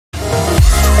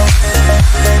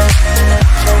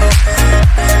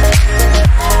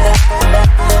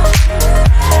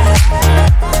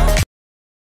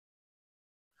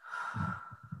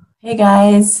Hey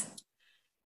guys,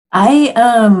 I've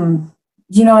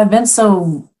been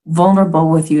so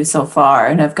vulnerable with you so far,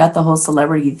 and I've got the whole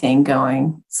celebrity thing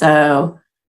going. So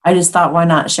I just thought, why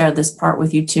not share this part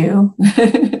with you too?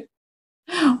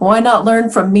 Why not learn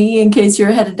from me in case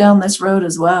you're headed down this road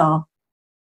as well?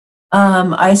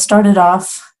 I started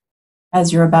off,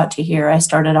 as you're about to hear, I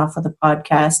started off with a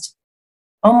podcast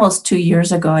almost 2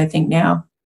 years ago, I think now,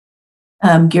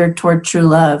 geared toward true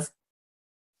love,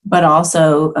 but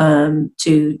also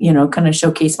to kind of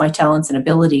showcase my talents and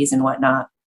abilities and whatnot.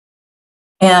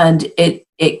 And it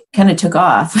kind of took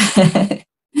off.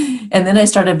 And then I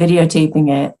started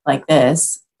videotaping it like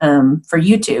this for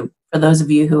YouTube, for those of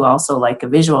you who also like a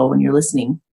visual when you're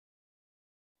listening.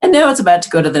 And now it's about to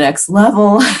go to the next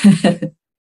level.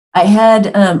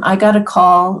 I got a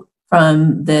call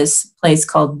from this place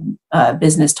called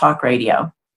Business Talk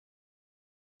Radio,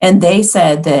 and they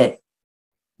said that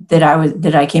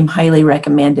I came highly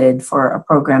recommended for a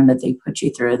program that they put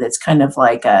you through. That's kind of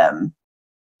like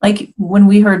when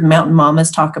we heard mountain mamas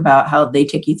talk about how they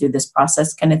take you through this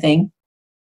process kind of thing.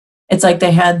 It's like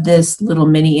they had this little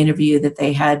mini interview that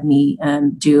they had me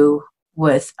do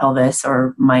with Elvis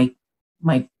or Mike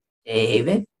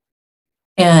David,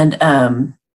 and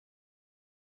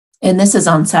and this is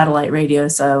on satellite radio,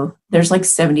 so there's like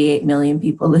 78 million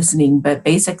people listening. But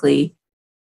basically,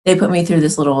 they put me through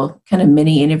this little kind of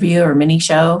mini interview or mini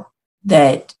show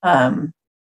that what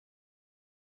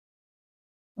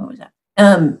was that?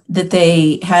 That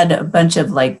they had a bunch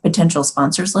of like potential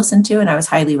sponsors listen to, and I was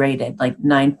highly rated, like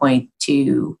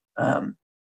 9.2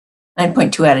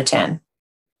 out of 10.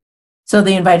 So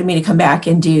they invited me to come back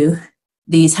and do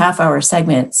these half-hour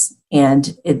segments,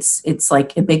 and it's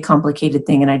like a big complicated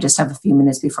thing, and I just have a few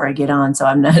minutes before I get on, so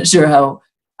I'm not sure how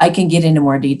I can get into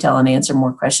more detail and answer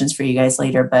more questions for you guys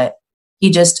later. But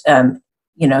he just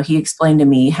he explained to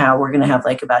me how we're going to have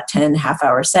like about 10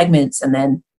 half-hour segments, and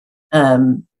then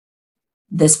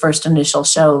this first initial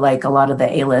show, like a lot of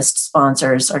the A-list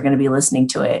sponsors are going to be listening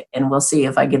to it, and we'll see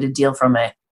if I get a deal from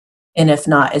it. And if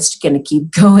not, it's going to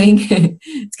keep going.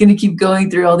 It's going to keep going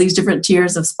through all these different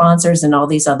tiers of sponsors and all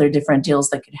these other different deals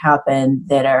that could happen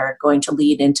that are going to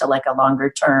lead into like a longer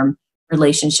term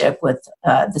relationship with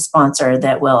the sponsor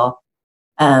that will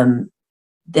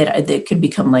that could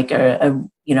become like a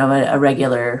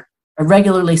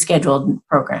regularly scheduled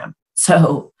program.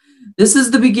 So this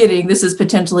is the beginning. This is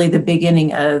potentially the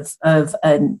beginning of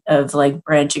like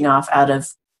branching off out of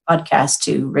podcast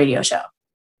to radio show.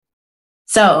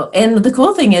 So, and the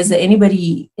cool thing is that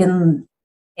anybody in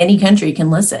any country can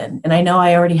listen. And I know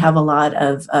I already have a lot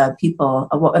of people,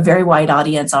 a very wide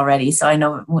audience already. So I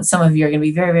know some of you are going to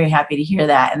be very, very happy to hear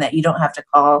that, and that you don't have to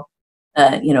call,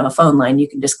 a phone line. You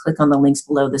can just click on the links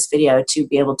below this video to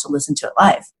be able to listen to it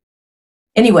live.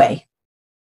 Anyway,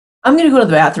 I'm going to go to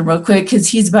the bathroom real quick because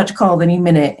he's about to call any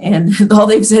minute, and all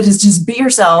they've said is just be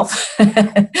yourself.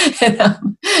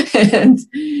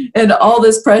 and all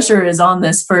this pressure is on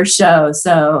this first show.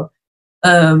 So,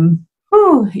 I'm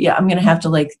going to have to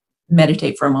like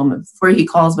meditate for a moment before he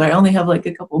calls, but I only have like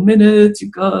a couple minutes,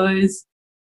 you guys.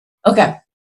 Okay.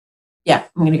 Yeah,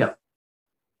 I'm going to go.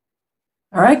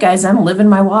 All right, guys, I'm living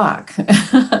my walk.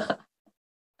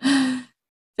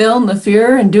 Feeling the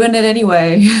fear and doing it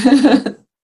anyway.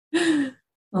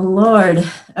 Oh, Lord.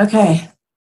 Okay.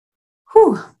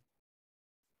 Whew.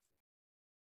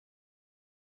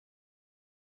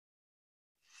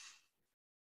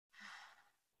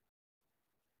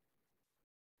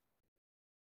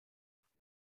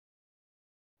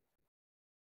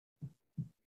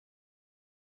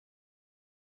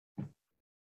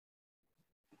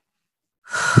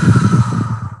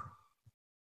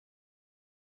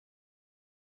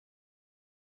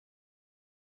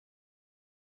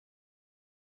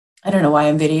 I don't know why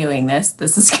I'm videoing this.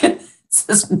 This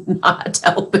is not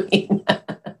helping.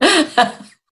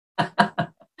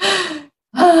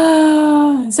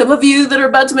 Some of you that are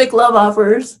about to make love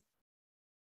offers,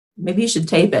 maybe you should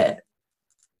tape it.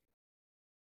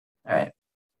 All right.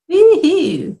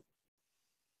 Okay.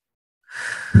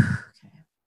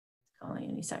 Calling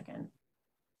any second.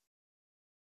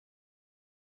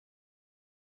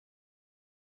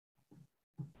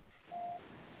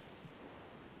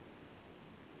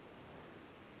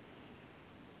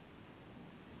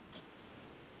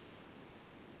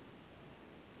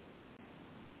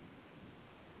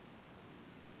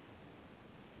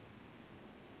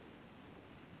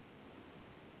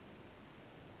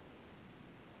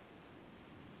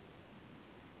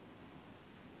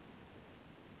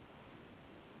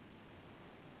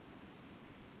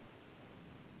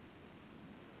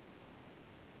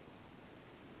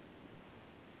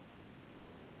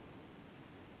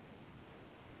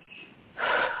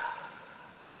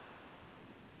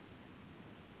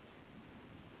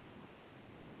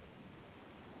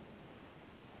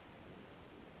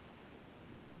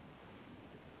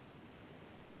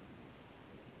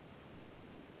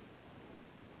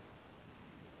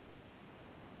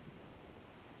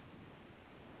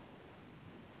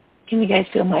 Can you guys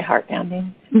feel my heart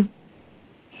pounding? I'm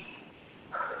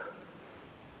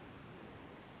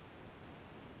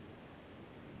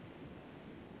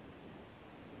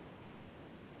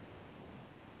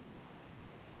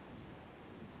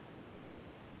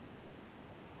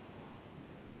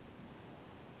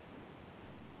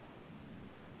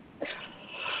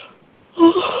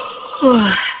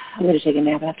going to take a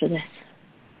nap after this.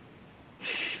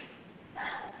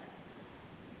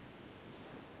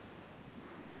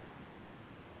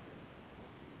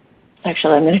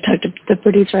 Actually, I'm going to talk to the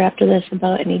producer after this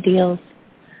about any deals.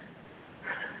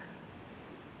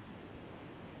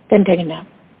 Then take a nap.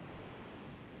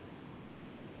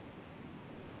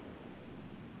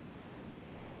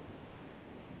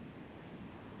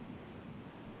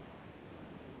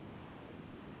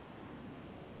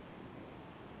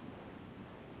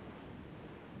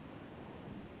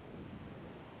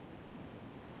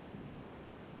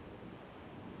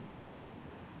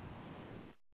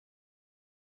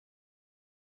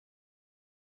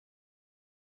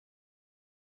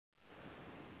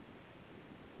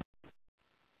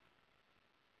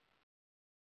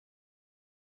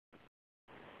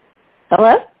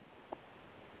 Hello?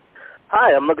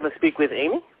 Hi, I'm looking to speak with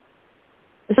Amy.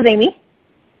 This is Amy.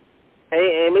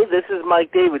 Hey, Amy, this is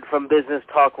Mike David from Business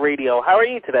Talk Radio. How are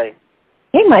you today?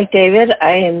 Hey, Mike David.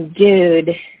 I am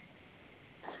good.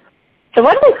 So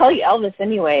why do they call you Elvis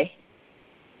anyway?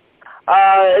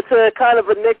 It's a kind of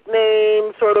a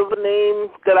nickname, sort of a name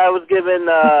that I was given.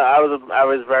 I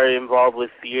was very involved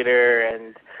with theater,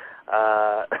 and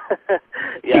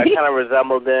yeah, I kind of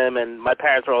resembled them. And my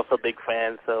parents were also big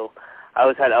fans, so I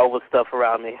always had Elvis stuff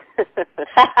around me.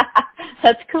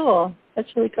 That's cool. That's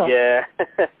really cool. Yeah,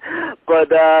 but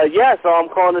yeah, so I'm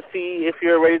calling to see if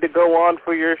you're ready to go on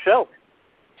for your show.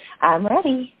 I'm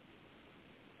ready.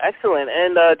 Excellent.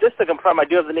 And just to confirm, I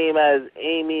do have the name as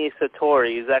Amy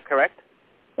Satori. Is that correct?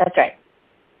 That's right.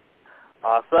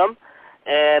 Awesome.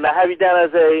 And I have you down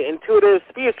as a intuitive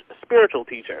spiritual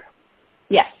teacher.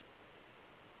 Yes.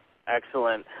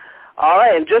 Excellent. All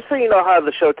right. And just so you know how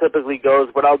the show typically goes,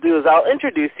 what I'll do is I'll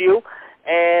introduce you,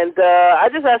 and I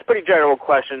just ask pretty general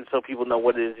questions so people know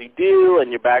what it is you do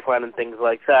and your background and things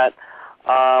like that.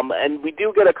 And we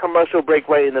do get a commercial break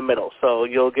right in the middle, so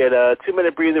you'll get a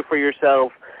 2-minute breather for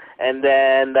yourself, and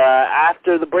then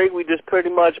after the break, we just pretty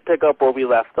much pick up where we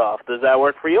left off. Does that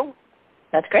work for you?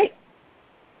 That's great.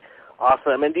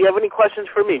 Awesome. And do you have any questions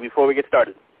for me before we get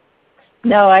started?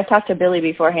 No, I talked to Billy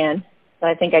beforehand, so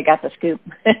I think I got the scoop.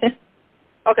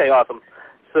 Okay, awesome.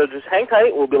 So just hang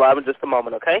tight. We'll be live in just a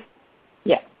moment, okay?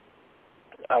 Yeah.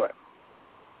 All right.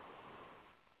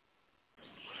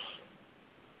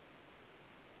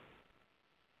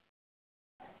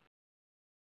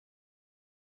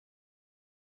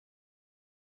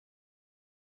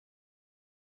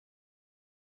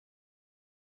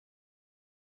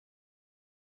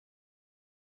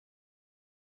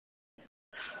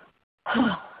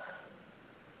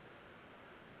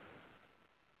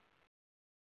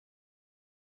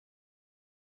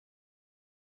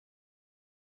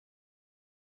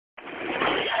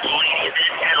 Ladies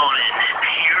and gentlemen,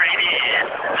 here it is,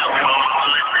 the most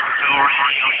listened to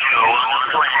radio show on the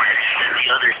planet that the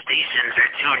other stations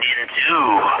are tuned into.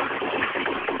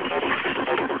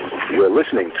 You're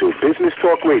listening to Business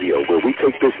Talk Radio, where we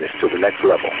take business to the next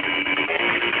level.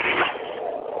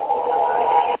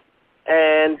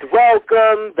 And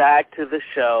welcome back to the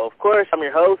show. Of course, I'm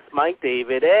your host, Mike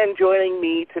David, and joining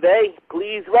me today,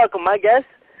 please welcome my guest,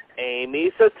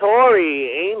 Amy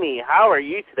Satori. Amy, how are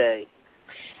you today?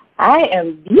 I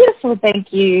am beautiful,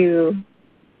 thank you.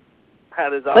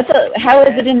 That is awesome. How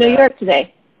is it in New York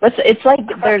today? It's like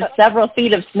there's several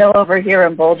feet of snow over here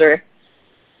in Boulder.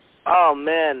 Oh,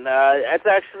 man.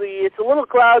 It's a little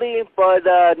cloudy, but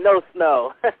no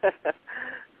snow.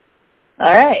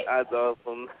 All right. That's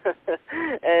awesome.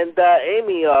 And,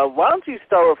 Amy, why don't you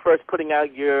start with first putting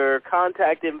out your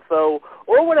contact info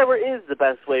or whatever is the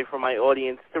best way for my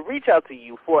audience to reach out to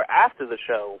you for after the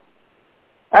show.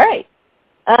 All right.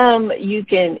 You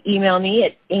can email me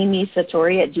at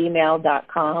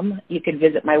amysatori@gmail.com. You could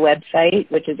visit my website,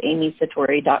 which is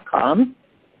amysatori.com.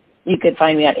 You could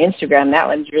find me on Instagram. That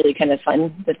one's really kind of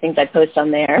fun, the things I post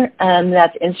on there.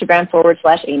 That's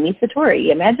Instagram/Amy Satori.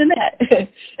 Imagine that.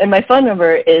 And my phone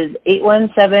number is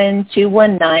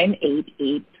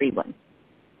 817-219-8831.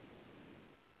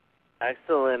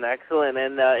 Excellent, excellent.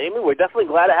 And, Amy, we're definitely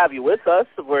glad to have you with us.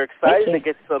 We're excited to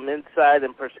get some insight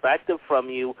and perspective from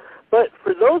you. But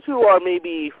for those who are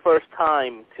maybe first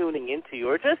time tuning into you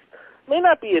or just may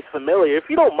not be as familiar, if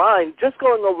you don't mind, just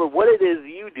going over what it is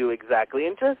you do exactly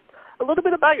and just a little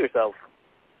bit about yourself.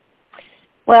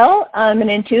 Well, I'm an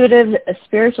intuitive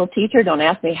spiritual teacher. Don't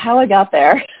ask me how I got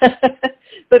there.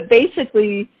 But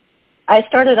basically, I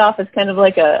started off as kind of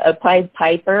like a Pied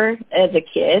Piper as a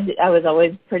kid. I was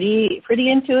always pretty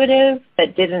intuitive,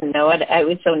 but didn't know it. It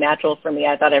was so natural for me.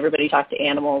 I thought everybody talked to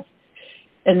animals.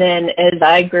 And then as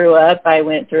I grew up, I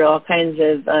went through all kinds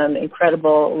of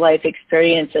incredible life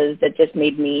experiences that just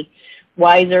made me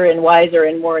wiser and wiser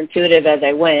and more intuitive as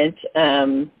I went.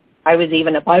 I was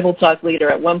even a Bible talk leader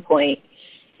at one point.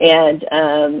 And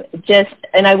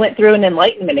I went through an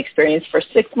enlightenment experience for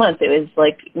 6 months. It was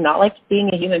like not like being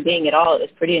a human being at all. It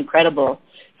was pretty incredible.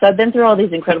 So I've been through all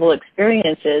these incredible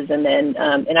experiences, and then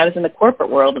and I was in the corporate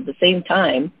world at the same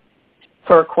time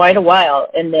for quite a while.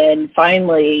 And then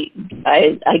finally,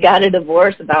 I got a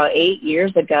divorce about 8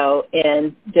 years ago,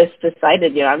 and just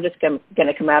decided, I'm just going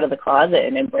to come out of the closet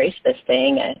and embrace this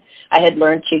thing. I had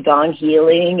learned Qigong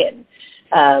healing, and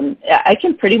I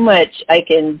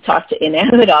can talk to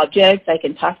inanimate objects. I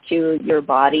can talk to your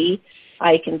body.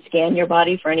 I can scan your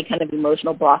body for any kind of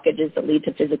emotional blockages that lead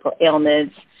to physical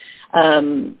ailments.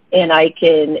 And I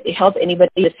can help anybody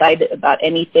decide about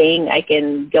anything. I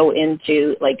can go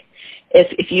into, like,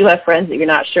 if you have friends that you're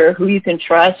not sure who you can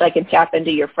trust, I can tap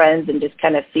into your friends and just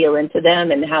kind of feel into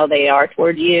them and how they are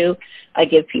toward you. I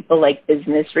give people, like,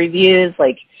 business reviews,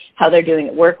 like, how they're doing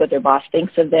at work, what their boss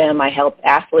thinks of them. I help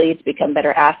athletes become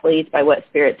better athletes by what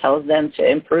Spirit tells them to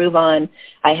improve on.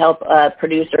 I help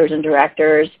producers and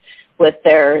directors with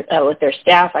their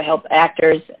staff. I help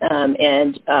actors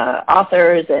and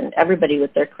authors and everybody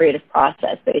with their creative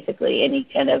process, basically. Any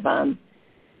kind of,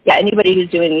 anybody who's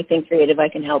doing anything creative, I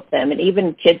can help them. And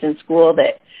even kids in school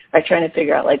that are trying to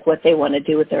figure out, like, what they want to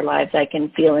do with their lives, I can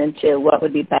feel into what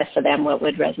would be best for them, what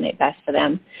would resonate best for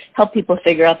them, help people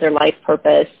figure out their life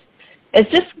purpose. It's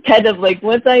just kind of like,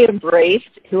 once I embraced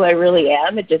who I really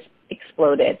am, it just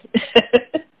exploded.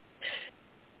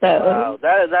 Wow,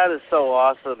 that is so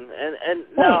awesome. And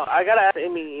now I gotta ask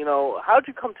Amy, how'd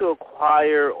you come to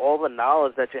acquire all the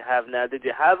knowledge that you have now? Did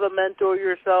you have a mentor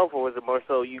yourself, or was it more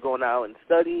so you going out and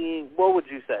studying? What would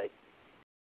you say?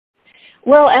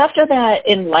 Well, after that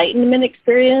enlightenment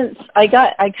experience, I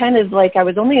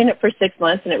was only in it for 6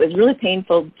 months, and it was really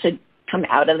painful to come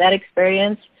out of that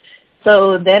experience.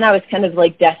 So then I was kind of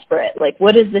like desperate, like,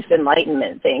 what is this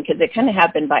enlightenment thing? Because it kind of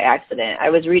happened by accident. I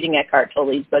was reading Eckhart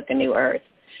Tolle's book, A New Earth.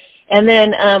 And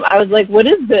then I was like, what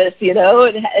is this,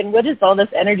 and what is all this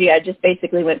energy? I just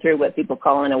basically went through what people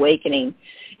call an awakening.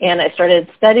 And I started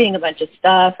studying a bunch of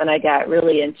stuff, and I got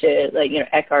really into, like,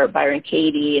 Eckhart, Byron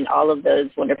Katie, and all of those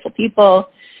wonderful people.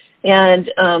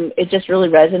 And it just really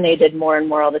resonated more and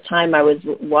more all the time. I was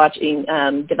watching,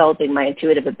 developing my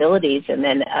intuitive abilities. And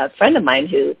then a friend of mine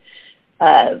who,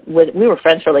 we were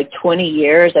friends for like 20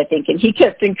 years, I think, and he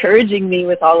kept encouraging me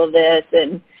with all of this.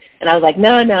 And I was like,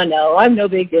 no, I'm no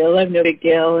big deal.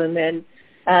 And then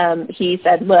he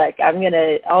said, look,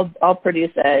 I'll produce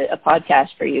a podcast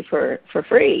for you for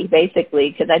free,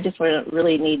 basically, because I just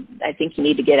I think you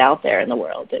need to get out there in the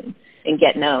world and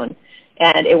get known.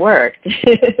 And it worked.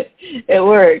 It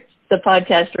worked. The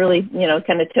podcast really,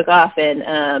 kind of took off,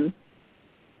 and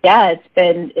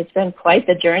it's been quite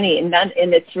the journey. And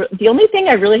it's the only thing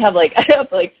I really have, I have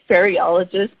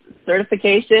fairyologist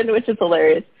certification, which is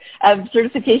hilarious. I have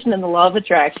certification in the law of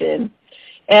attraction,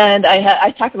 and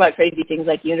I talk about crazy things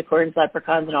like unicorns,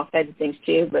 leprechauns, and all kinds of things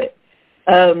too. But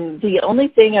the only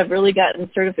thing I've really gotten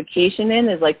certification in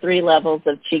is 3 levels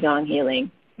of Qigong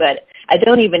healing. But I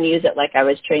don't even use it like I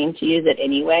was trained to use it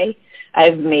anyway.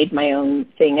 I've made my own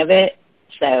thing of it.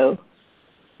 So,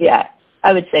 yeah,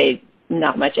 I would say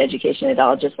not much education at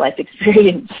all, just life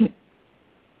experience.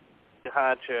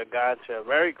 Gotcha.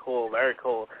 Very cool.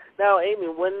 Now, Amy,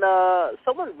 when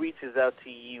someone reaches out to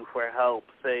you for help,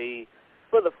 say,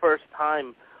 for the first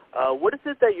time, what is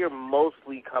it that you're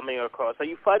mostly coming across? Are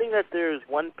you finding that there's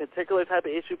one particular type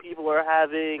of issue people are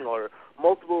having, or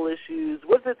multiple issues?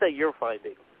 What is it that you're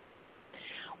finding?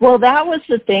 Well, that was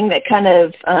the thing that kind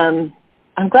of,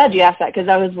 I'm glad you asked that, because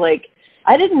I was like,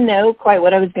 I didn't know quite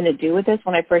what I was going to do with this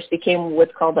when I first became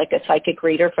what's called a psychic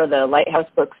reader for the Lighthouse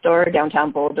Bookstore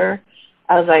downtown Boulder.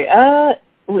 I was like,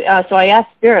 so I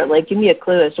asked Spirit, give me a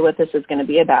clue as to what this is going to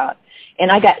be about.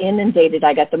 And I got inundated.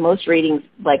 I got the most readings,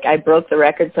 I broke the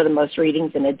record for the most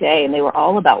readings in a day, and they were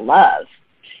all about love.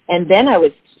 And then I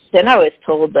was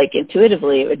told,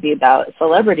 intuitively, it would be about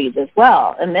celebrities as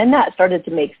well. And then that started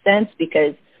to make sense,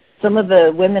 because some of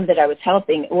the women that I was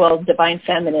helping, divine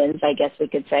feminines, I guess we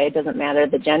could say, it doesn't matter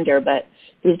the gender, but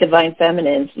these divine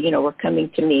feminines, were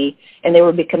coming to me, and they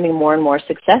were becoming more and more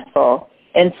successful.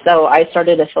 And so I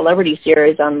started a celebrity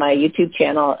series on my YouTube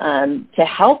channel to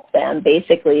help them,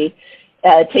 basically.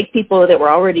 take people that were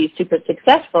already super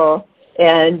successful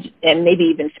and maybe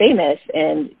even famous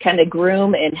and kind of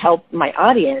groom and help my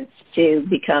audience to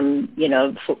become, you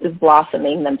know,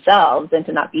 blossoming themselves and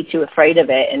to not be too afraid of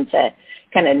it and to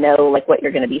kind of know like what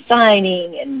you're going to be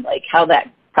signing and like how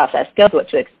that process goes, what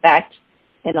to expect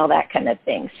and all that kind of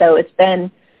thing. So it's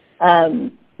been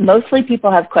mostly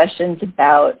people have questions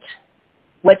about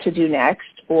what to do next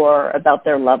or about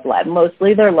their love life.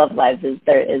 Mostly their love lives is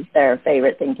their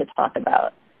favorite thing to talk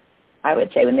about, I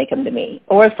would say, when they come to me,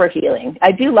 or for healing.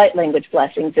 I do light language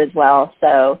blessings as well.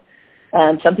 So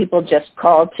some people just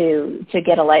call to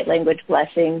get a light language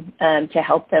blessing to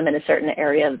help them in a certain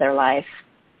area of their life.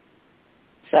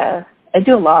 So I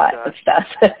do a lot of stuff.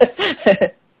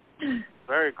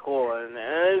 Very cool, and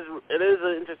it is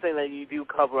interesting that you do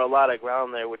cover a lot of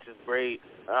ground there, which is great.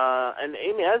 And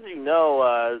Amy, as you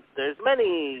know, there's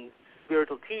many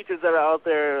spiritual teachers that are out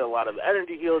there, a lot of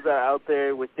energy healers that are out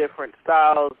there with different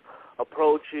styles,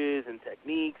 approaches, and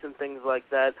techniques and things like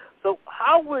that. So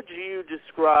how would you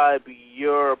describe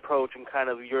your approach and kind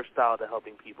of your style to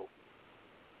helping people?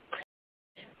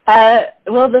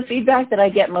 Well, the feedback that I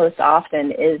get most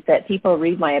often is that people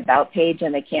read my About page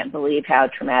and they can't believe how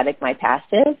traumatic my past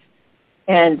is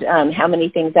and how many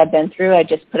things I've been through. I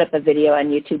just put up a video on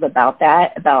YouTube about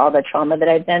that, about all the trauma that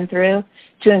I've been through,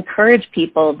 to encourage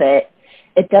people that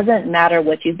it doesn't matter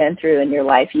what you've been through in your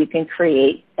life. You can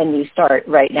create a new start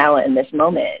right now in this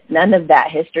moment. None of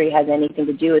that history has anything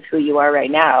to do with who you are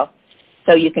right now.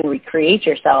 So you can recreate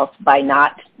yourself by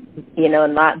not, you know,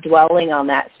 not dwelling on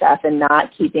that stuff and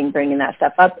not bringing that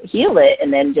stuff up. Heal it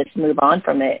and then just move on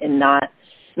from it and not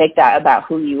make that about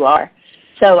who you are.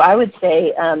 So I would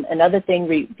say another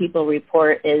thing people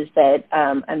report is that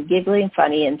I'm giggly and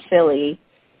funny and silly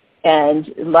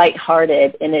and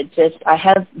lighthearted, and I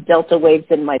have delta waves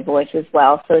in my voice as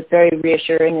well, so it's very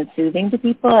reassuring and soothing to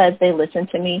people as they listen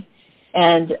to me.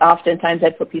 And oftentimes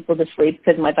I put people to sleep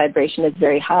because my vibration is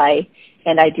very high,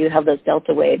 and I do have those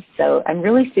delta waves. So I'm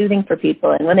really soothing for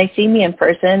people. And when they see me in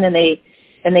person and they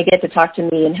get to talk to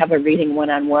me and have a reading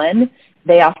one-on-one,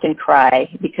 they often cry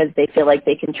because they feel like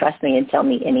they can trust me and tell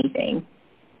me anything.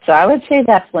 So I would say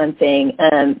that's one thing.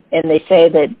 And they say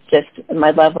that just my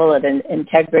level of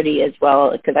integrity as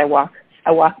well, because I walk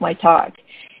my talk,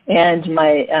 and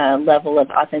my level of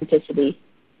authenticity.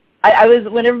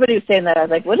 When everybody was saying that, I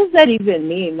was like, what does that even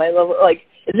mean? My level, like,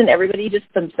 isn't everybody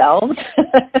just themselves?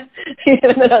 And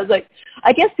then I was like,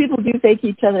 I guess people do fake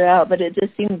each other out, but it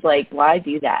just seems like, why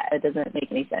do that? It doesn't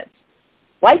make any sense.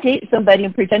 Why date somebody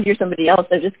and pretend you're somebody else?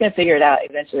 They're just going to figure it out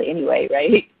eventually anyway,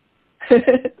 right?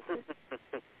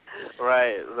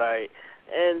 Right.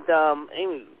 And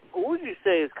Amy, who would you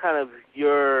say is kind of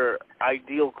your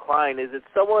ideal client? Is it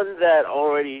someone that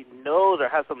already knows or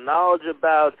has some knowledge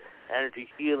about energy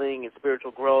healing and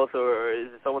spiritual growth, or is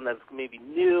it someone that's maybe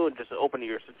new and just open to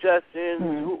your suggestions?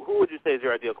 Who would you say is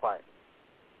your ideal client?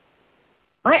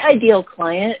 My ideal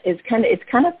client is it's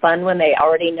kind of fun when they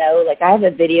already know. Like, I have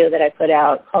a video that I put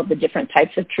out called The Different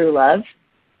Types of True Love.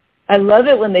 I love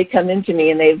it when they come into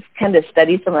me and they've kind of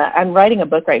studied some of that. I'm writing a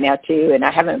book right now too, and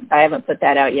I haven't put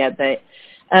that out yet, but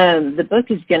the book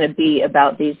is going to be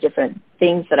about these different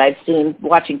things that I've seen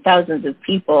watching thousands of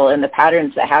people and the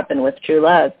patterns that happen with true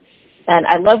love. And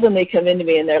I love when they come into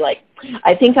me and they're like,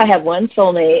 I think I have one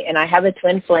soulmate and I have a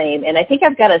twin flame and I think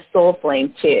I've got a soul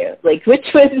flame too. Like, which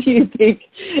one do you think?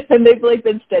 And they've like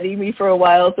been studying me for a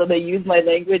while, so they use my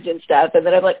language and stuff. And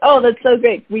then I'm like, oh, that's so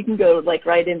great. We can go like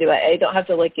right into it. I don't have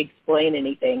to like explain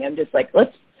anything. I'm just like,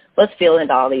 let's feel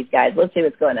into all these guys. Let's see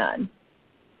what's going on.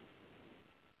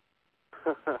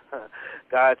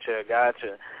 Gotcha.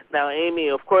 Now, Amy,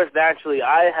 of course, naturally,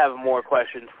 I have more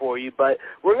questions for you, but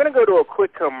we're going to go to a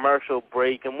quick commercial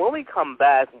break, and when we come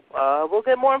back, we'll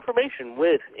get more information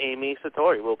with Amy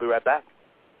Satori. We'll be right back.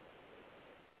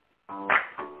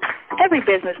 Every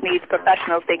business needs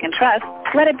professionals they can trust.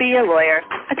 Let it be a lawyer,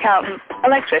 accountant,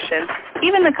 electrician,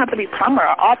 even the company's plumber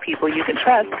are all people you can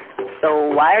trust.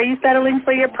 So why are you settling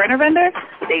for your printer vendor?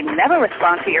 They never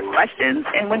respond to your questions,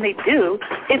 and when they do,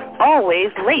 it's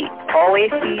always late. Always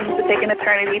seems to take an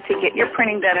eternity to get your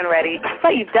printing done and ready,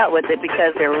 but you've dealt with it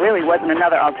because there really wasn't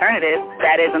another alternative.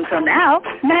 That is, until now,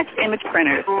 Max Image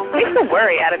Printers. Take the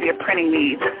worry out of your printing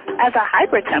needs. As a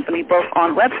hybrid company, both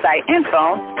on website and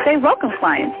phone, they welcome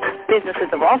clients,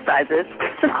 businesses of all sizes,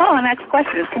 to call and ask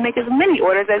questions to make as many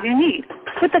orders as you need,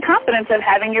 with the confidence of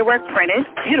having your work printed,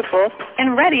 beautiful,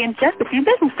 and ready in just a few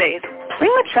business days.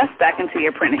 Bring the trust back into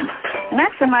your printing.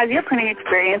 Maximize your printing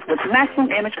experience with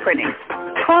Maximum Image Printing.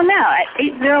 Call now at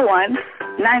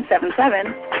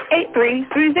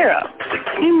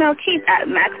 801-977-8330. Email Keith at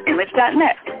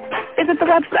maximage.net. Visit the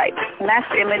website,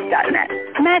 matchedimage.net.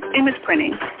 Matched Image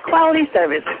Printing. Quality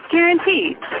service.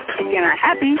 Guaranteed. If you're not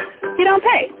happy, you don't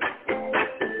pay.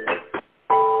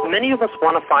 Many of us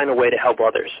want to find a way to help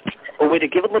others, a way to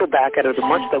give a little back out of the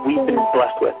much that we've been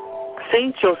blessed with.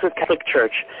 St. Joseph Catholic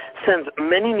Church sends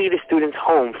many needy students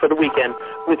home for the weekend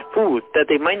with food that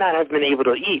they might not have been able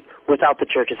to eat without the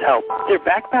church's help. Their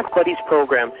Backpack Buddies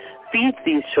program feeds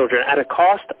these children at a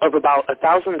cost of about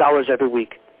 $1,000 every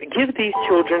week. Give these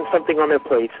children something on their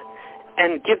plates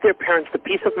and give their parents the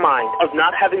peace of mind of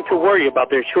not having to worry about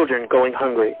their children going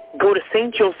hungry. Go to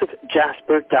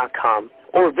stjosephjasper.com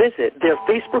or visit their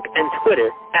Facebook and Twitter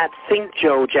at St.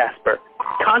 Joe Jasper.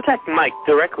 Contact Mike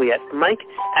directly at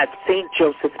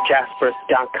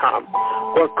mike@stjosephjasper.com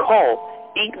or call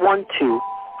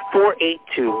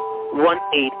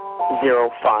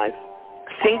 812-482-1805.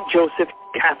 St. Joseph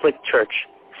Catholic Church,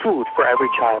 food for every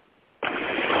child.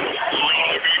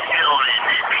 Ladies and gentlemen,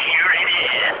 here it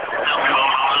is, the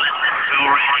most listened to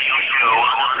radio show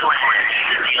on the planet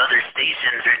that the other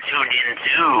stations are tuned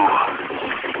into.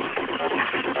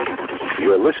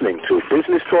 You're listening to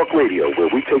Business Talk Radio, where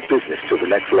we take business to the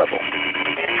next level.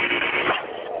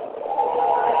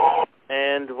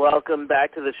 And welcome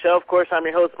back to the show. Of course, I'm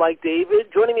your host, Mike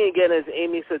David. Joining me again is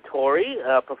Amy Satori,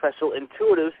 a professional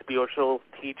intuitive spiritual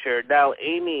teacher. Now,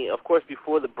 Amy, of course,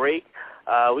 before the break,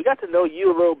 we got to know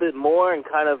you a little bit more and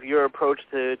kind of your approach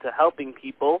to helping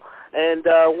people. And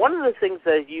one of the things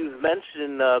that you've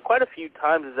mentioned quite a few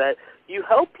times is that you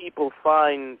help people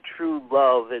find true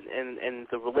love and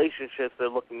the relationships they're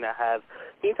looking to have.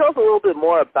 Can you tell us a little bit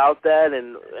more about that,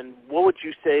 and what would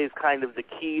you say is kind of the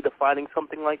key to finding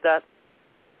something like that?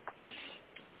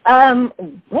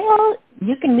 Well,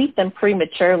 you can meet them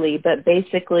prematurely, but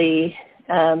basically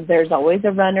there's always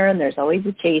a runner and there's always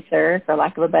a chaser, for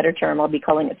lack of a better term. I'll be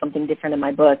calling it something different in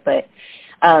my book, but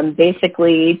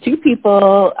basically two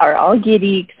people are all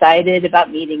giddy, excited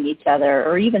about meeting each other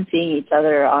or even seeing each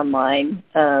other online,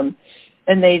 and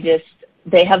they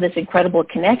have this incredible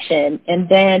connection, and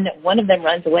then one of them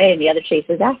runs away and the other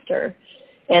chases after.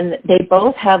 And they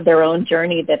both have their own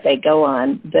journey that they go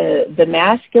on. The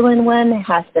masculine one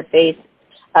has to face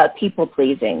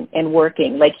people-pleasing and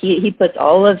working. Like he puts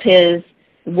all of his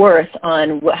worth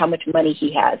on how much money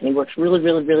he has, and he works really,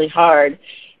 really, really hard,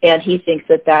 and he thinks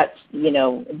that that's,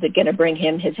 going to bring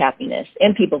him his happiness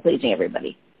and people-pleasing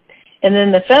everybody. And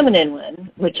then the feminine one,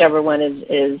 whichever one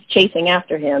is chasing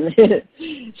after him,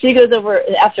 she goes over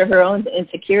after her own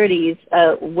insecurities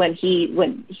when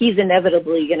he's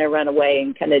inevitably going to run away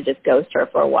and kind of just ghost her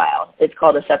for a while. It's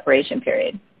called a separation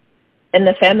period. And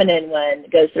the feminine one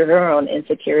goes through her own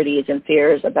insecurities and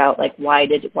fears about, like, why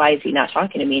is he not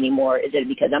talking to me anymore? Is it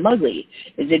because I'm ugly?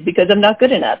 Is it because I'm not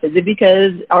good enough? Is it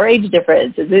because our age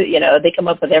difference? Is it, they come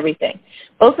up with everything.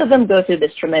 Both of them go through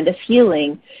this tremendous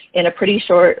healing in a pretty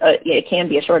short, it can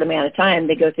be a short amount of time.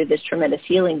 They go through this tremendous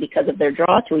healing because of their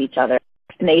draw to each other.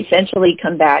 And they essentially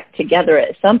come back together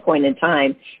at some point in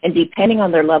time, and depending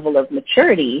on their level of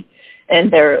maturity, and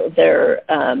their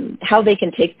how they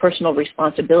can take personal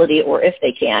responsibility, or if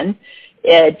they can,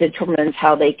 it determines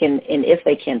how they can and if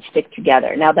they can stick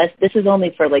together. Now, this is only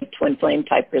for like twin flame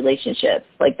type relationships,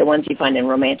 like the ones you find in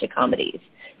romantic comedies.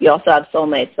 You also have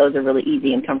soulmates; those are really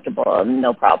easy and comfortable, and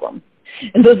no problem.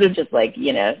 And those are just like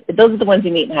those are the ones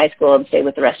you meet in high school and stay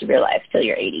with the rest of your life till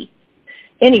you're 80.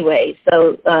 Anyway,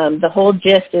 so the whole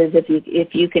gist is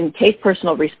if you can take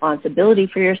personal responsibility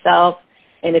for yourself,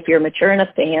 and if you're mature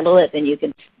enough to handle it, then you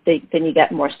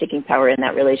got more sticking power in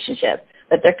that relationship.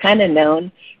 But they're kind of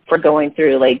known for going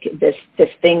through like this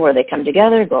thing where they come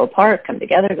together, go apart, come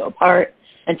together, go apart,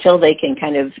 until they can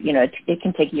kind of, it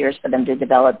can take years for them to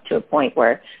develop to a point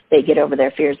where they get over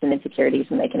their fears and insecurities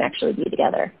and they can actually be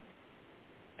together.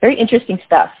 Very interesting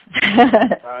stuff.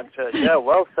 Gotcha. Yeah,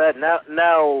 well said.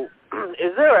 Now,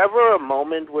 is there ever a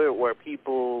moment where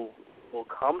people will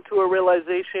come to a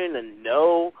realization and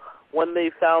know when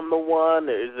they found the one?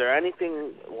 Is there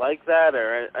anything like that,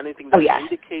 or anything that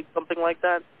indicates something like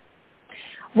that?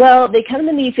 Well, they come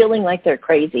to me feeling like they're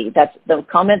crazy. That's the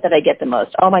comment that I get the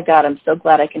most. Oh my God, I'm so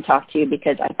glad I can talk to you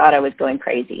because I thought I was going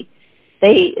crazy.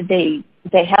 They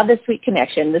have this sweet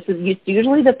connection. This is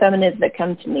usually the feminines that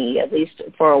come to me, at least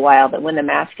for a while, but when the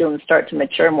masculines start to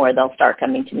mature more, they'll start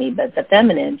coming to me. But the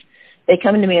feminines, they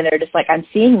come to me and they're just like, I'm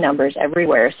seeing numbers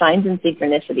everywhere, signs and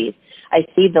synchronicities. I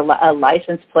see a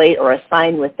license plate or a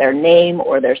sign with their name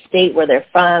or their state where they're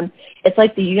from. It's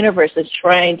like the universe is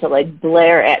trying to like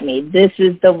blare at me, this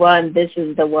is the one, this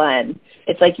is the one.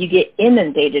 It's like you get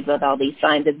inundated with all these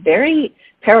signs. It's very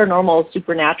paranormal,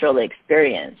 supernatural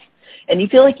experience. and you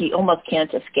feel like you almost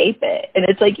can't escape it. And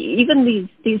it's like even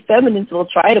these feminines will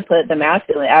try to put the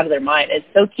masculine out of their mind. It's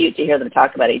so cute to hear them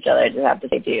talk about each other, I just have to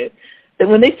say too. That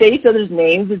when they say each other's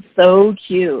names, it's so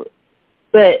cute.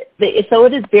 But so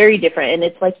it is very different, and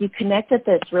it's like you connect at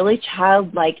this really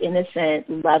childlike,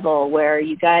 innocent level where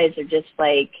you guys are just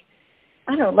like,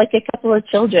 I don't know, like a couple of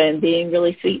children being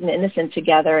really sweet and innocent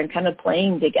together and kind of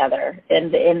playing together.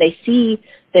 And they see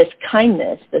this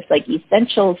kindness, this like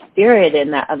essential spirit in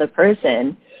that other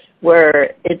person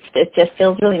where it just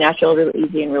feels really natural, really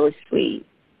easy, and really sweet.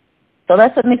 So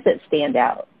that's what makes it stand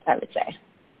out, I would say.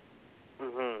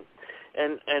 Mm-hmm.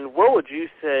 And what would you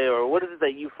say, or what is it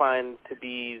that you find to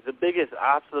be the biggest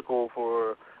obstacle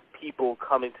for people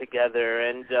coming together?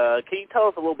 And can you tell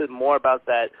us a little bit more about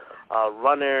that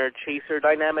runner-chaser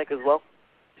dynamic as well?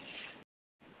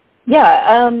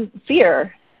 Yeah,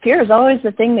 fear. Fear is always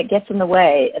the thing that gets in the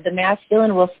way. The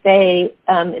masculine will say,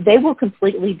 they will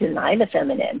completely deny the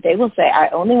feminine. They will say, I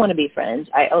only want to be friends.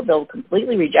 They'll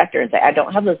completely reject her and say, I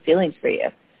don't have those feelings for you.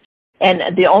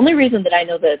 And the only reason that I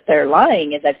know that they're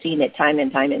lying is I've seen it time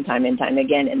and time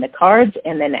again in the cards,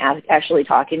 and then actually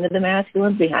talking to the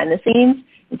masculines behind the scenes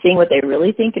and seeing what they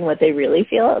really think and what they really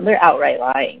feel. They're outright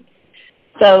lying.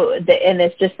 So, and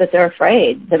it's just that they're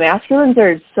afraid. The masculines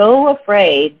are so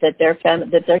afraid that they're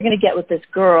going to get with this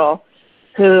girl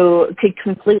who could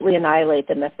completely annihilate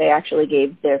them if they actually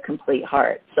gave their complete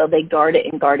heart. So they guard it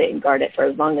and guard it and guard it for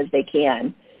as long as they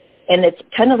can. And it's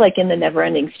kind of like in the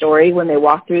Never-Ending Story when they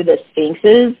walk through the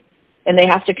sphinxes and they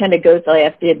have to kind of go, so they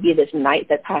have to be this knight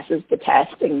that passes the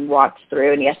test and walks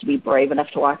through, and he has to be brave enough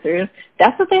to walk through.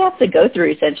 That's what they have to go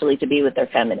through essentially to be with their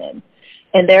feminine.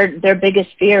 And their biggest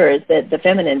fear is that the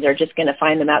feminines are just going to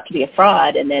find them out to be a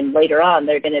fraud, and then later on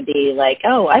they're going to be like,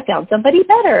 oh, I found somebody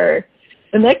better.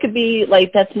 And that could be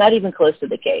like, that's not even close to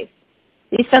the case.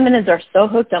 These feminines are so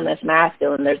hooked on this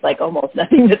masculine, there's like almost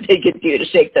nothing that they can do to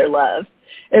shake their love.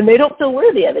 And they don't feel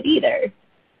worthy of it either.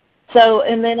 So,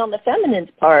 and then on the feminine's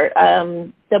part,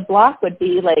 the block would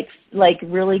be like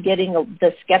really getting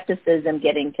the skepticism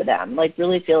getting to them, like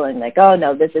really feeling like, oh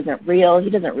no, this isn't real. He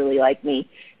doesn't really like me.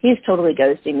 He's totally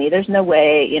ghosting me. There's no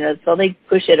way, so they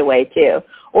push it away too.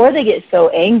 Or they get so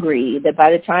angry that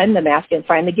by the time the masculine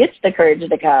finally gets the courage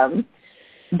to come,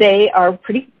 they are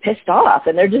pretty pissed off,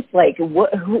 and they're just like,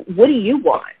 what do you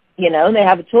want? And they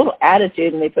have a total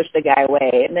attitude, and they push the guy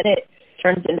away, and then it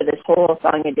turns into this whole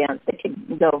song and dance that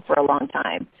can go for a long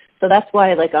time. So that's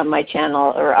why, like on my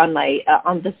channel or on my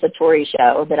on the Satori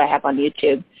Show that I have on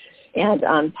YouTube and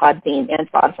on Podbean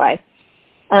and Spotify,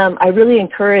 I really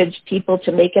encourage people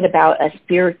to make it about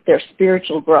their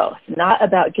spiritual growth, not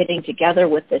about getting together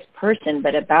with this person,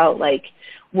 but about like,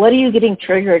 what are you getting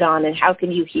triggered on, and how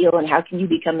can you heal, and how can you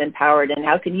become empowered, and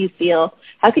how can you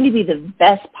be the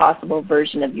best possible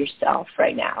version of yourself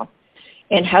right now?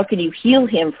 And how can you heal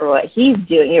him for what he's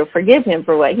doing, or forgive him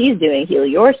for what he's doing, heal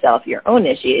yourself, your own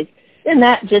issues? And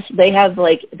that just,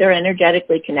 they're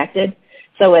energetically connected.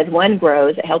 So as one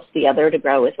grows, it helps the other to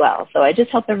grow as well. So I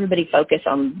just help everybody focus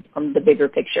on the bigger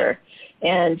picture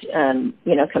and,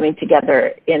 coming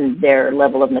together in their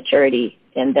level of maturity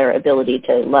and their ability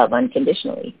to love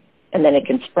unconditionally. And then it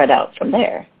can spread out from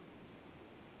there.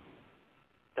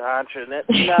 Gotcha.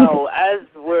 Now, as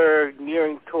we're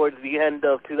nearing towards the end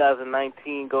of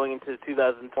 2019, going into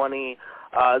 2020,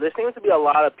 there seems to be a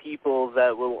lot of people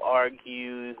that will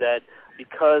argue that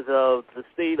because of the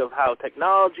state of how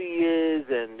technology is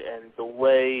and the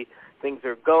way things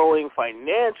are going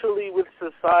financially with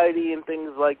society and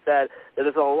things like that, that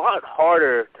it's a lot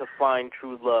harder to find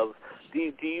true love.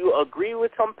 Do you agree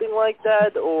with something like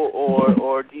that,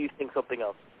 or do you think something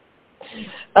else?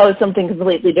 Oh, something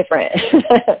completely different.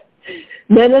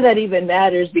 None of that even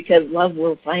matters, because love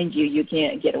will find you. You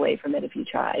can't get away from it if you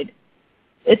tried.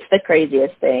 It's the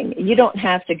craziest thing. You don't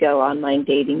have to go online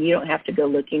dating. You don't have to go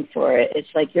looking for it. It's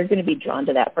like you're going to be drawn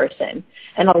to that person.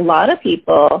 And a lot of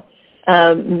people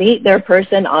meet their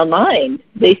person online.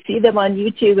 They see them on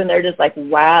YouTube and they're just like,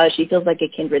 wow, she feels like a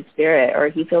kindred spirit, or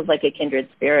he feels like a kindred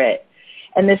spirit.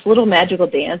 And this little magical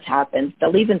dance happens.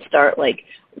 They'll even start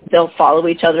they'll follow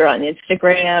each other on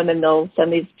Instagram and they'll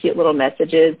send these cute little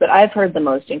messages. But I've heard the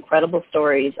most incredible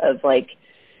stories of like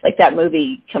that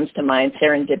movie comes to mind,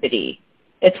 Serendipity.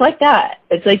 It's like that.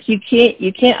 It's like you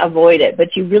can't avoid it,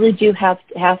 but you really do have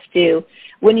to,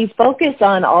 when you focus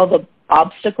on all the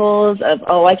obstacles of,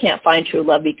 oh, I can't find true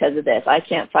love because of this. I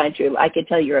can't find true. I can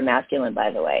tell you're a masculine, by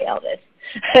the way, Elvis.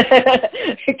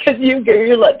 Because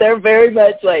they're very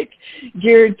much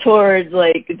geared towards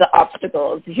the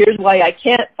obstacles. Here's why I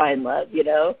can't find love,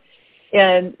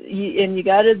 And you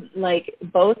got to, like,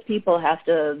 both people have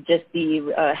to just be,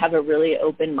 have a really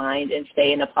open mind and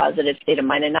stay in a positive state of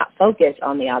mind and not focus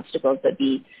on the obstacles, but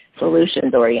be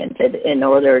solutions oriented in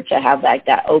order to have like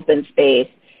that open space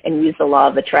and use the law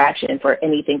of attraction for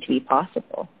anything to be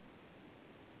possible.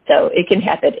 So it can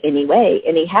happen any way,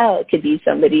 anyhow. It could be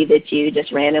somebody that you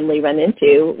just randomly run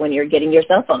into when you're getting your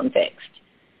cell phone fixed.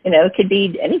 You know, it could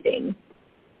be anything.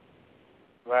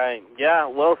 Right. Yeah,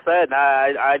 well said.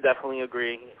 I definitely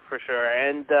agree, for sure.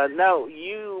 And now,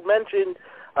 you mentioned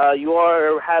you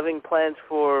are having plans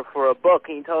for a book.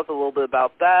 Can you tell us a little bit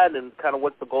about that and kind of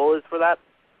what the goal is for that?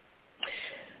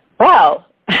 Wow.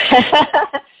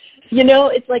 You know,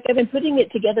 it's like I've been putting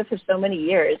it together for so many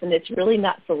years, and it's really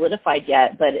not solidified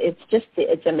yet, but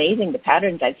it's amazing the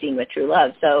patterns I've seen with true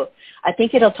love. So I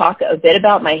think it'll talk a bit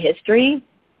about my history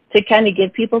to kind of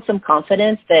give people some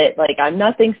confidence that, like, I'm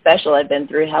nothing special. I've been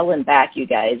through hell and back, you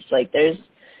guys. Like, there's,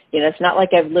 you know, it's not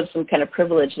like I've lived some kind of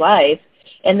privileged life.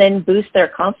 And then boost their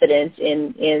confidence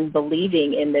in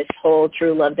believing in this whole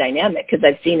true love dynamic, because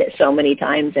I've seen it so many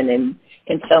times and in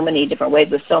so many different ways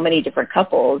with so many different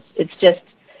couples. It's just,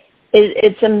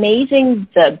 it's amazing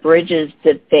the bridges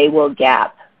that they will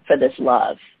gap for this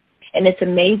love. And it's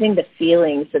amazing the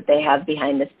feelings that they have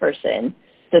behind this person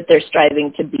that they're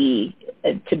striving to be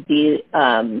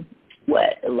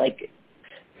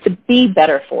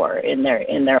better for in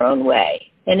their own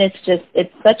way. And it's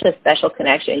such a special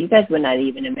connection. You guys would not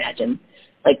even imagine,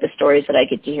 like, the stories that I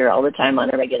get to hear all the time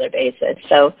on a regular basis.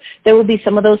 So there will be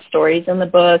some of those stories in the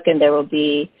book, and there will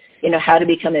be, you know, how to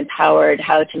become empowered,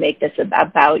 how to make this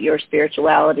about your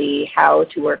spirituality, how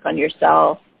to work on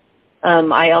yourself.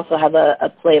 I also have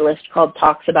a playlist called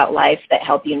Talks About Life that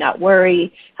help you not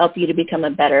worry, help you to become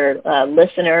a better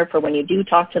listener for when you do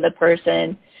talk to the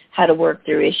person, how to work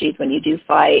through issues when you do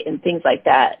fight, and things like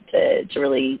that to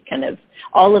really kind of,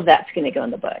 all of that's going to go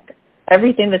in the book.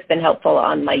 Everything that's been helpful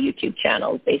on my YouTube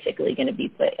channel is basically going to be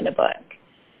put in a book.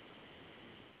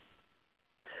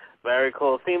 Very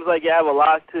cool. Seems like you have a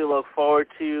lot to look forward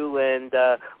to, and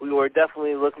we were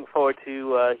definitely looking forward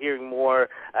to hearing more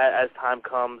as time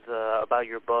comes about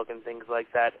your book and things like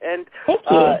that. And Thank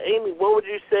you. Amy, what would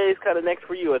you say is kind of next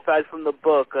for you aside from the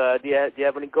book? Do you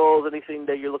have any goals, anything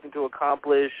that you're looking to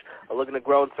accomplish, or looking to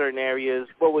grow in certain areas?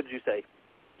 What would you say?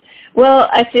 Well,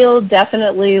 I feel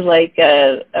definitely like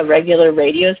a regular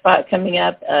radio spot coming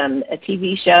up. A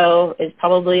TV show is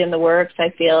probably in the works. I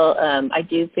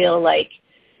do feel like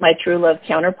my true love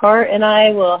counterpart and I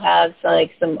will have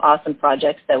like some awesome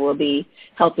projects that we'll be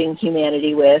helping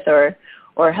humanity with, or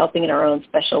helping in our own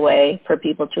special way for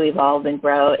people to evolve and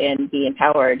grow and be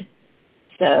empowered.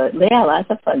 So yeah,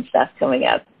 lots of fun stuff coming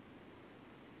up.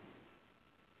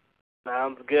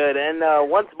 Sounds good. And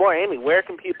once more, Amy, where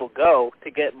can people go to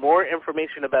get more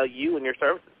information about you and your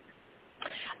services?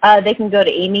 They can go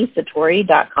to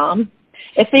amysatori.com.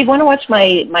 If they want to watch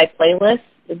my playlist,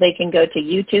 they can go to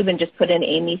YouTube and just put in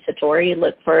Amy Satori,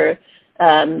 look for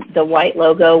the white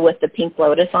logo with the pink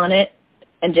lotus on it,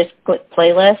 and just click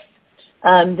playlist.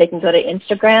 They can go to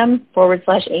Instagram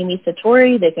 /Amy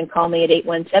Satori. They can call me at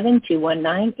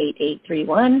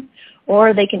 817-219-8831,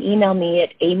 or they can email me at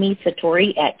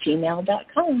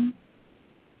amysatori@gmail.com.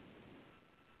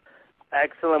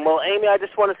 Excellent. Well, Amy, I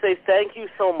just want to say thank you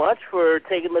so much for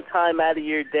taking the time out of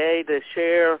your day to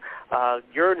share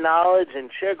your knowledge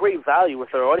and share great value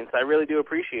with our audience. I really do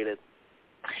appreciate it.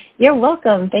 You're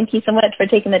welcome. Thank you so much for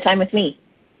taking the time with me.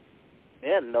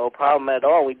 Yeah, no problem at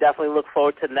all. We definitely look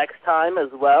forward to next time as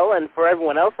well. And for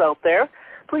everyone else out there,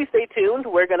 please stay tuned.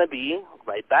 We're going to be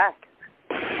right back.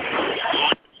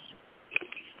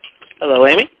 Hello,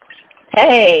 Amy.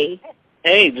 Hey.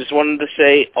 Hey, just wanted to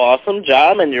say awesome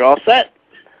job, and you're all set.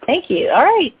 Thank you. All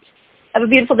right. Have a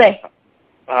beautiful day.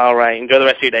 All right. Enjoy the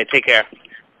rest of your day. Take care.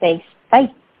 Thanks.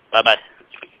 Bye. Bye-bye.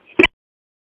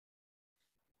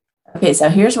 Okay, so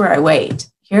here's where I wait.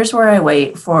 Here's where I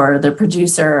wait for the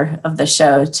producer of the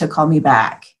show to call me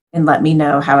back and let me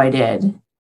know how I did.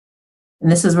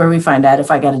 And this is where we find out if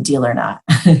I got a deal or not,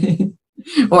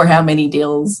 or how many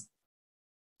deals.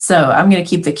 So I'm going to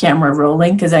keep the camera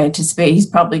rolling because I anticipate he's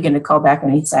probably going to call back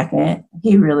any second.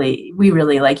 We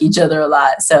really like each other a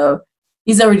lot. So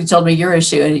he's already told me you're a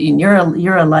shoe and you're a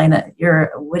lineup.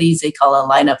 You're, what does he call a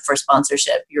lineup for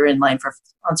sponsorship? You're in line for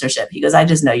sponsorship. He goes, I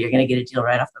just know you're going to get a deal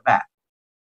right off the bat.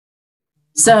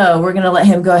 So we're going to let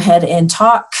him go ahead and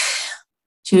talk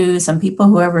to some people,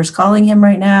 whoever's calling him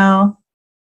right now.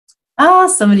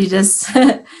 Somebody just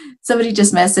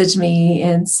messaged me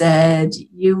and said,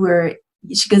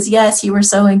 she goes, yes, you were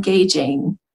so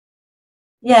engaging.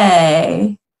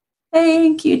 Yay.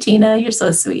 Thank you, Tina. You're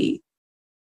so sweet.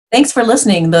 thanks for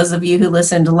listening, those of you who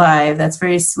listened live. That's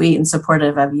very sweet and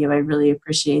supportive of you. I really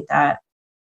appreciate that.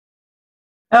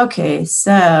 Okay,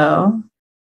 so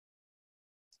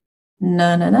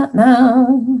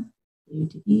no.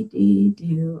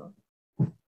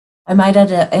 I might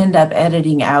end up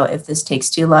editing out if this takes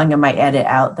too long. I might edit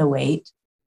out the wait.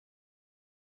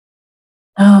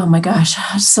 Oh my gosh,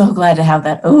 I'm so glad to have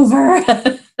that over.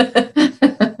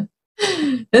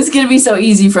 This is going to be so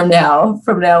easy from now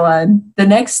on. The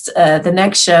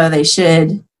next show, they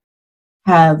should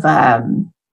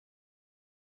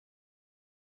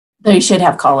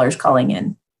have callers calling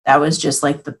in. That was just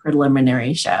like the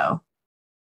preliminary show.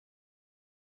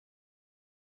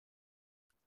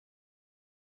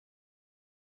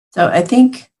 So I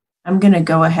think I'm going to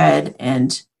go ahead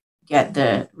and get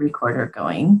the recorder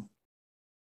going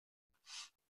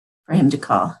for him to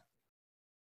call.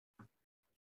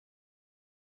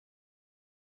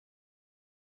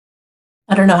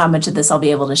 I don't know how much of this I'll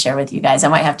be able to share with you guys. I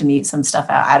might have to mute some stuff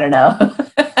out. I don't know.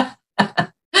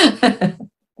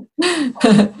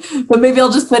 But maybe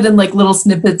I'll just put in like little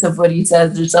snippets of what he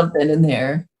says or something in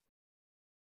there.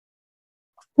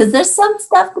 Because there's some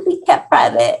stuff to be kept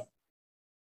private.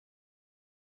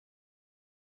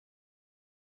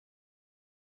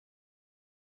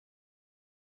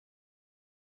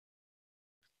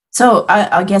 So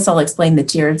I guess I'll explain the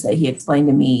tiers that he explained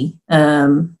to me.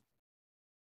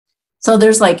 So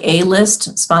there's like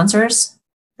A-list sponsors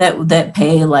that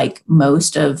pay like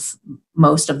most of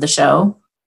the show,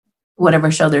 whatever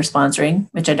show they're sponsoring,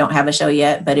 which I don't have a show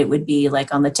yet, but it would be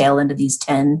like on the tail end of these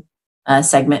 10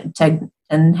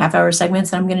 half-hour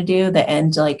segments that I'm going to do that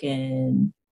end like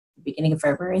in the beginning of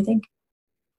February, I think.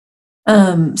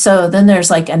 So then there's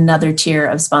like another tier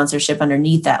of sponsorship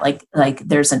underneath that, like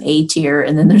there's an A tier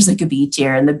and then there's like a B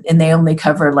tier and they only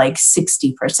cover like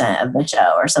 60% of the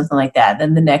show or something like that.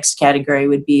 Then the next category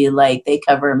would be like they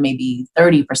cover maybe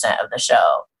 30% of the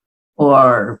show,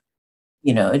 or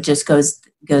it just goes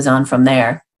on from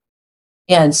there.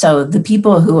 And so the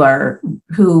people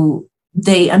who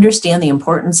they understand the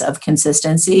importance of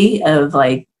consistency, of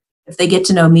like if they get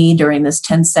to know me during this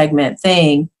 10 segment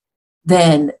thing,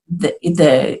 then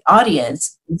the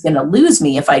audience is going to lose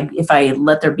me if I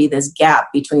let there be this gap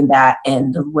between that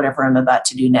and whatever I'm about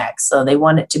to do next. So they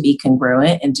want it to be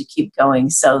congruent and to keep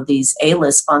going. So these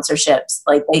A-list sponsorships,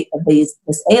 like this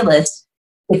A-list,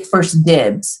 it's first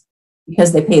dibs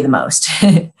because they pay the most.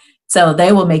 So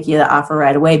they will make you the offer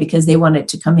right away because they want it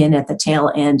to come in at the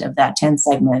tail end of that 10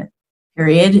 segment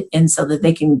period, and so that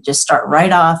they can just start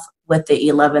right off with the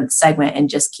 11th segment and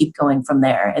just keep going from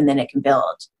there, and then it can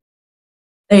build.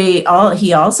 He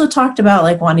also talked about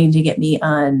like wanting to get me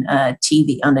on a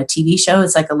TV show.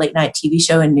 It's like a late night TV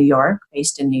show in New York,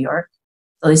 based in New York.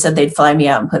 So they said they'd fly me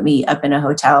out and put me up in a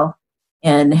hotel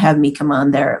and have me come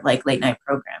on their like late night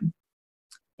program.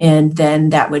 And then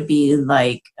that would be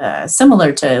like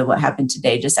similar to what happened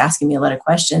today, just asking me a lot of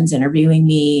questions, interviewing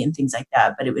me and things like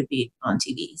that, but it would be on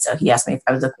TV. So he asked me if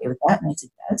I was okay with that, and I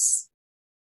said yes.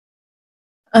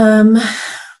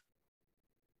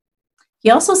 He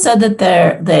also said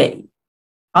that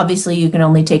obviously you can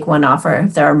only take one offer.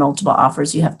 If there are multiple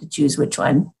offers, you have to choose which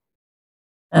one.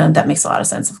 That makes a lot of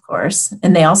sense, of course.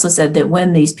 And they also said that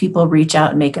when these people reach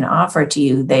out and make an offer to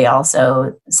you, they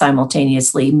also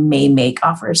simultaneously may make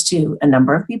offers to a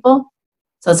number of people.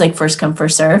 So it's like first come,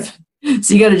 first serve.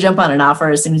 So you got to jump on an offer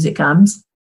as soon as it comes.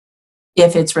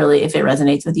 If it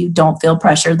resonates with you, don't feel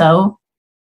pressure though.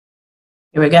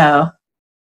 Here we go.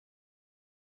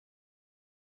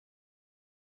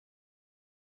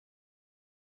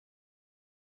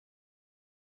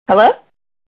 Hello?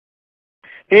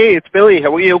 Hey, it's Billy.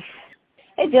 How are you?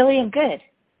 Hey, Billy, I'm good.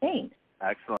 Thanks.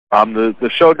 Excellent. The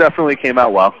show definitely came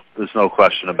out well. There's no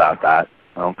question about that.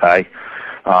 Okay.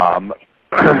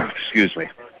 Excuse me.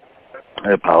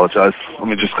 I apologize. Let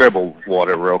me just grab a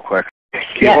water real quick. Can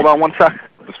you hold on one sec?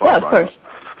 Yeah, of course.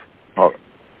 Oh.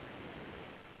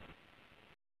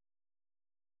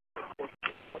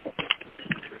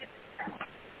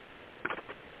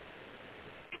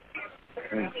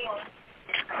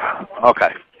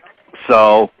 Okay.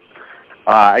 So,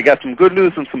 I got some good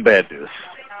news and some bad news.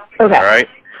 Okay. All right.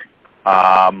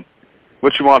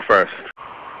 What you want first?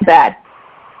 Bad.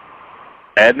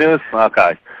 Bad news?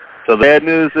 Okay. So the bad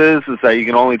news is that you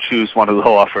can only choose one of the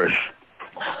offers.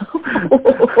 All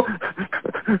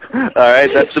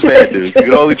right, that's the bad news. You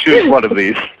can only choose one of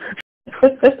these.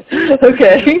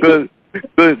 Okay.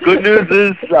 Good news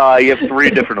is you have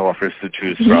 3 different offers to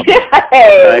choose from. Yay!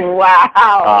 Okay?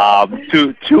 Wow.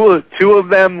 Two of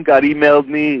them got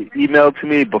emailed to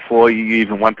me before you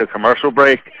even went to commercial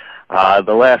break.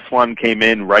 The last one came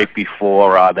in right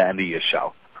before the end of your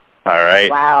show. All right.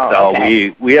 Wow. So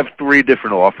okay. we have 3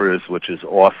 different offers, which is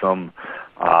awesome.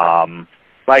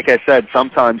 Like I said,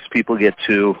 sometimes people get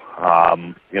 2,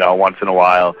 once in a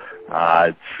while.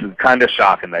 It's kind of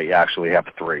shocking that you actually have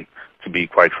 3, to be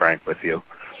quite frank with you.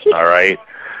 All right.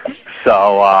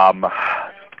 So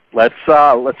let's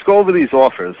go over these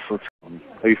offers.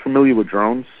 Are you familiar with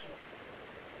drones?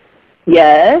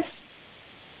 Yes.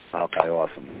 Okay,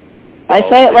 awesome. I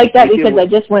say it like that because I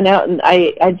just went out and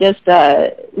I just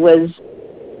was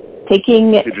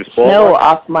taking snow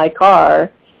off my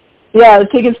car. Yeah, I was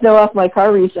taking snow off my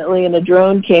car recently, and a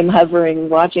drone came hovering,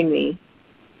 watching me.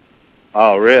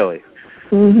 Oh, really?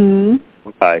 Mm-hmm.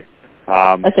 Okay.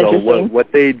 That's so interesting.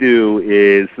 what they do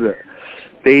is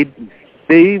they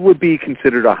would be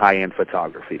considered a high-end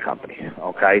photography company.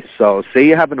 Okay, so say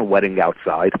you're having a wedding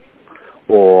outside,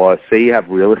 or say you have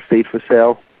real estate for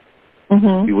sale.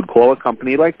 Mm-hmm. You would call a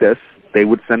company like this. They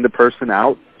would send a person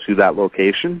out to that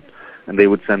location, and they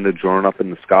would send a drone up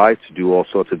in the sky to do all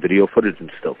sorts of video footage and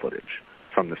still footage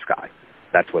from the sky.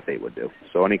 That's what they would do.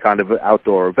 So any kind of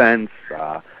outdoor events,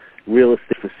 real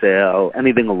estate for sale,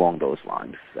 anything along those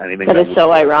lines. Anything that is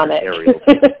so ironic.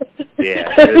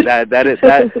 Yeah,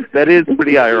 that is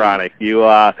pretty ironic. You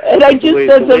and I just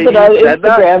said something on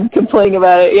Instagram complaining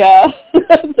about it. Yeah,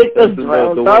 those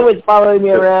drones are always following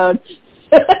me around.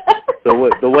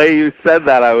 The way you said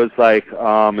that, I was like,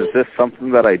 is this something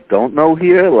that I don't know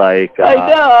here? Like, I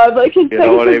know. I'm like, it's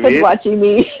Pegasus watching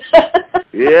me.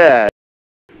 Yeah.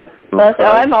 Well, so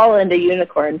I'm all into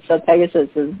unicorns, so Pegasus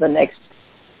is the next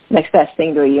best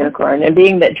thing to a unicorn. And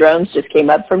being that drones just came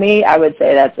up for me, I would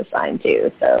say that's a sign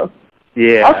too. So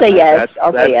yeah, I'll say yes.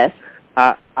 I'll say yes.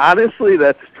 Honestly,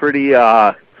 that's pretty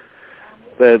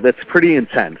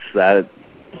intense. That's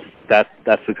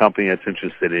the company that's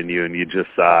interested in you, and you just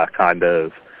kind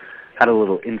of had a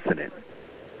little incident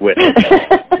with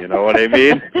it. You know what I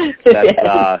mean?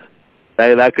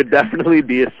 That could definitely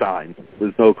be a sign.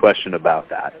 There's no question about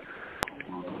that.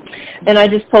 And I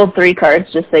just pulled 3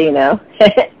 cards, just so you know.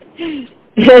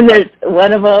 And there's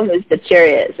one of them is the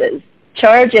Chariot. It says,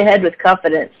 charge ahead with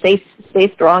confidence, stay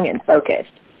strong and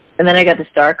focused. And then I got the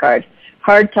Star card.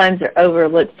 Hard times are over.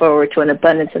 Look forward to an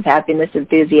abundance of happiness,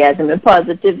 enthusiasm, and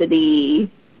positivity.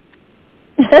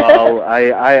 Well,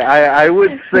 I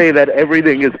would say that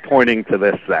everything is pointing to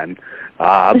this then.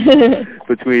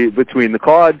 Between the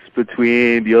cards,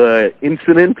 between your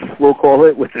incident, we'll call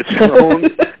it, with the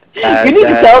drone. You need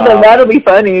to tell them. That'll be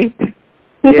funny.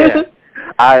 Yeah.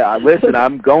 Listen,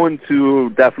 I'm going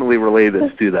to definitely relay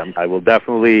this to them. I will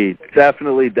definitely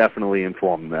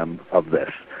inform them of this.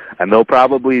 And they'll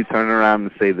probably turn around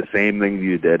and say the same thing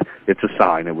you did. It's a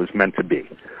sign. It was meant to be.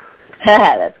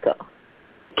 That's cool.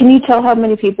 Can you tell how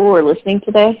many people were listening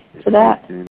today to that?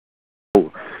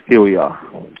 Here we are.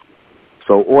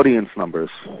 So audience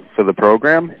numbers for the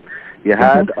program, you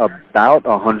had about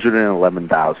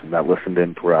 111,000 that listened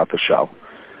in throughout the show.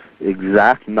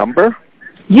 Exact number?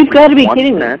 You've got to be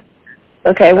kidding me.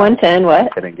 Okay, 110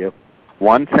 what? Kidding you.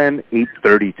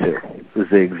 110,832 is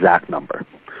the exact number.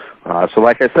 So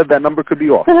like I said, that number could be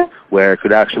off, where it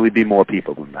could actually be more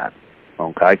people than that.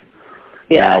 Okay?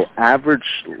 Yeah. Now,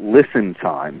 average listen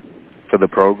time for the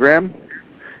program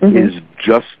is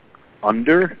just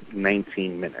under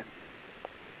 19 minutes.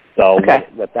 So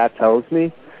what that tells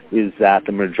me is that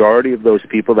the majority of those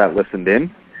people that listened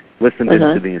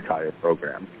into the entire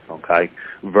program, okay,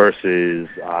 versus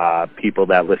people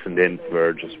that listened in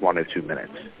for just 1 or 2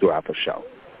 minutes throughout the show.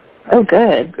 Oh,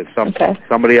 good. Because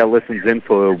somebody that listens in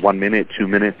for 1 minute, 2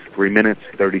 minutes, 3 minutes,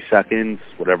 30 seconds,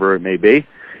 whatever it may be,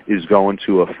 is going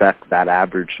to affect that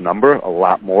average number a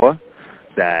lot more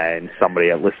than somebody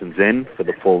that listens in for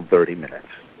the full 30 minutes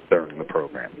during the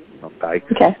program. Okay.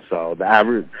 So the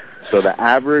average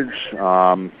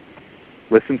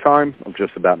listen time of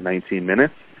just about 19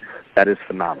 minutes. That is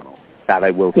phenomenal. That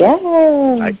I will say.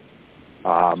 Yeah.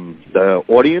 The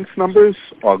audience numbers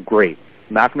are great.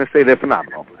 I'm not going to say they're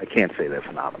phenomenal. I can't say they're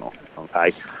phenomenal.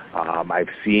 Okay. I've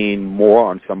seen more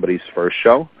on somebody's first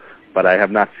show, but I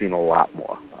have not seen a lot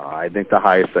more. I think the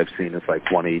highest I've seen is like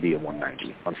 180 and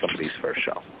 190 on somebody's first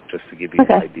show, just to give you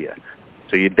an idea.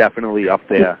 So you're definitely up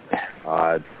there.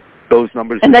 Those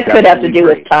numbers. And that could have to do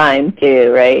with time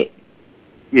too, right?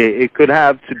 Yeah, it could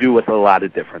have to do with a lot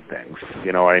of different things.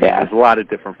 You know what I mean? There's a lot of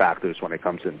different factors when it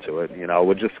comes into it. You know,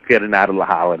 we're just getting out of the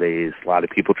holidays, a lot of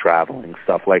people traveling,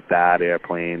 stuff like that,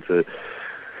 airplanes. There's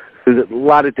a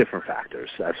lot of different factors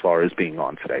as far as being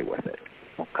on today with it.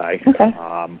 Okay?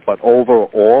 But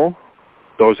overall,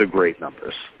 those are great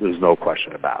numbers. There's no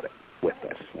question about it with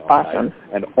this. Okay? Awesome.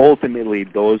 And ultimately,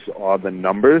 those are the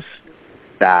numbers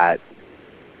that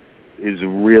is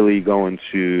really going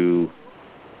to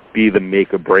be the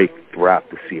make or break throughout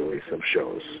the series of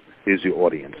shows is your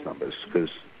audience numbers, because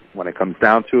when it comes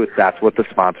down to it, that's what the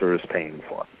sponsor is paying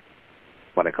for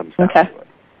when it comes down to it.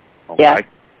 Okay? Yeah.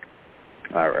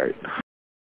 All right.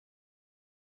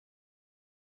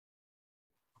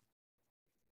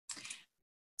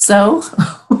 So,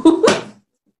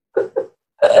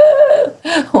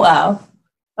 wow.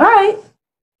 All right.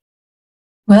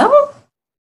 Well,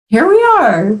 here we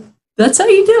are. That's how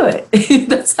you do it.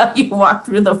 That's how you walk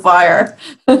through the fire.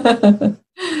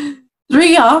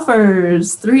 3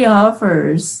 offers. 3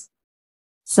 offers.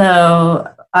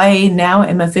 So I now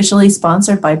am officially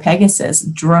sponsored by Pegasus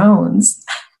Drones.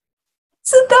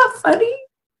 Isn't that funny?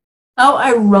 How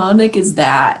ironic is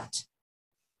that?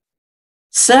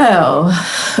 So,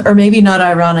 or maybe not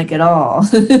ironic at all.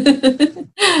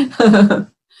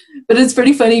 But it's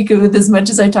pretty funny with as much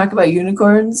as I talk about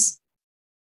unicorns,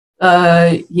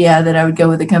 that I would go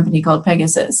with a company called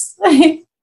Pegasus.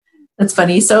 That's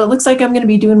funny. So it looks like I'm going to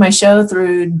be doing my show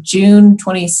through June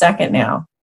 22nd now.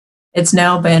 It's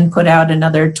now been put out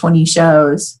another 20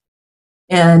 shows.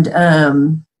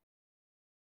 And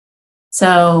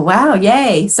so, wow,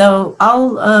 yay. So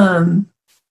I'll, I'm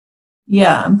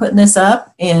putting this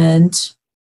up, and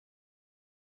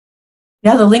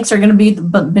the links are going to be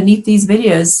beneath these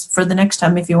videos for the next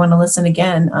time if you want to listen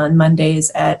again on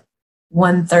Mondays at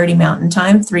 1:30 Mountain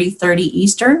Time, 3:30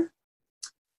 Eastern.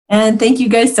 And thank you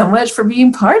guys so much for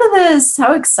being part of this.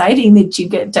 How exciting that you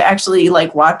get to actually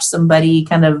watch somebody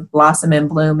kind of blossom and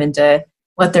bloom into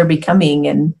what they're becoming.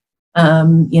 And,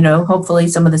 hopefully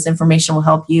some of this information will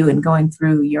help you in going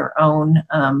through your own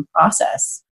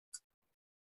process.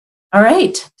 All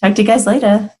right. Talk to you guys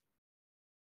later.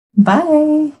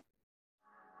 Bye.